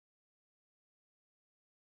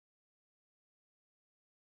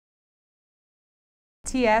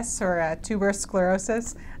TS, or tuberous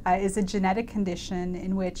sclerosis, is a genetic condition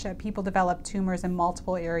in which people develop tumors in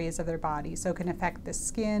multiple areas of their body. So it can affect the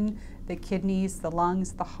skin, the kidneys, the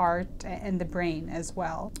lungs, the heart, and the brain as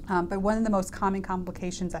well. But one of the most common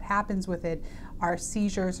complications that happens with it are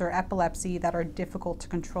seizures or epilepsy that are difficult to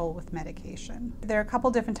control with medication. There are a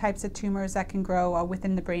couple different types of tumors that can grow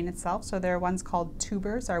within the brain itself. So there are ones called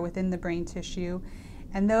tubers, are within the brain tissue.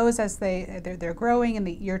 And those, as they're growing and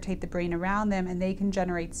they irritate the brain around them, and they can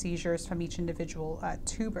generate seizures from each individual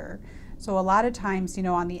tuber. So a lot of times, you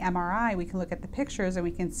know, on the MRI, we can look at the pictures and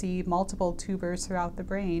we can see multiple tubers throughout the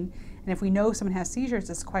brain. And if we know someone has seizures,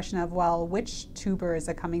 it's a question of, well, which tuber is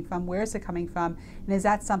it coming from? Where is it coming from? And is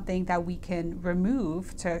that something that we can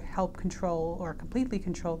remove to help control or completely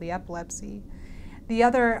control the epilepsy? The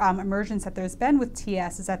other emergence that there's been with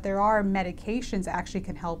TS is that there are medications that actually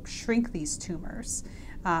can help shrink these tumors.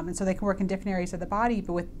 And so they can work in different areas of the body,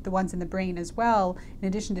 but with the ones in the brain as well, in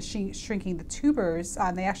addition to shrinking the tubers,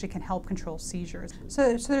 they actually can help control seizures.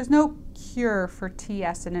 So there's no cure for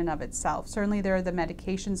TS in and of itself. Certainly there are the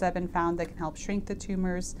medications that have been found that can help shrink the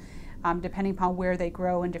tumors. Depending upon where they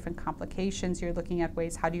grow and different complications, you're looking at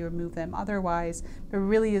ways, how do you remove them otherwise, but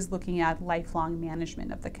really is looking at lifelong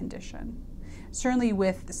management of the condition. Certainly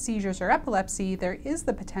with seizures or epilepsy, there is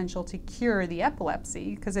the potential to cure the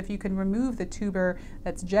epilepsy, because if you can remove the tuber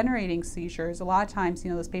that's generating seizures, a lot of times, you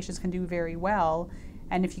know, those patients can do very well.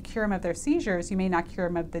 And if you cure them of their seizures, you may not cure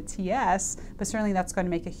them of the TS, but certainly that's going to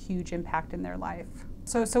make a huge impact in their life.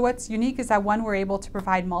 So what's unique is that, one, we're able to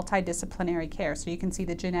provide multidisciplinary care. So you can see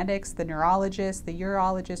the genetics, the neurologists, the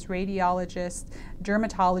urologists, radiologists,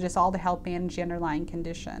 dermatologists, all to help manage the underlying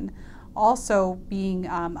condition. Also, being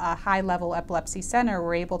a high-level epilepsy center,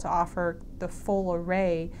 we're able to offer the full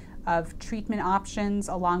array of treatment options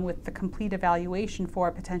along with the complete evaluation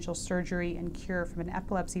for potential surgery and cure from an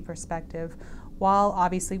epilepsy perspective, while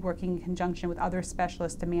obviously working in conjunction with other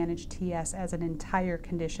specialists to manage TS as an entire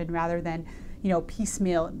condition rather than, you know,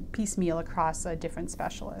 piecemeal across different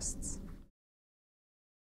specialists.